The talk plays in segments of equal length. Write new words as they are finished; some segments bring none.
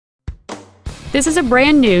This is a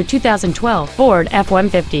brand new 2012 Ford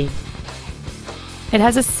F-150. It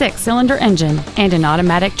has a 6-cylinder engine and an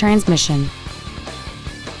automatic transmission.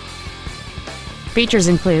 Features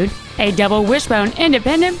include a double wishbone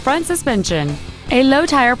independent front suspension, a low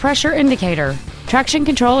tire pressure indicator, traction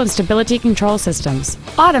control and stability control systems,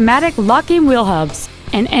 automatic locking wheel hubs,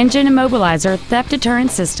 an engine immobilizer theft deterrent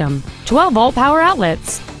system, 12-volt power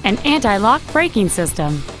outlets, an anti-lock braking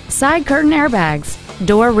system, side curtain airbags,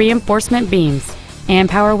 door reinforcement beams, and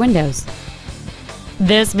power windows.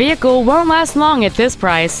 This vehicle won't last long at this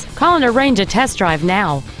price. Call and arrange a test drive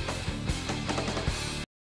now.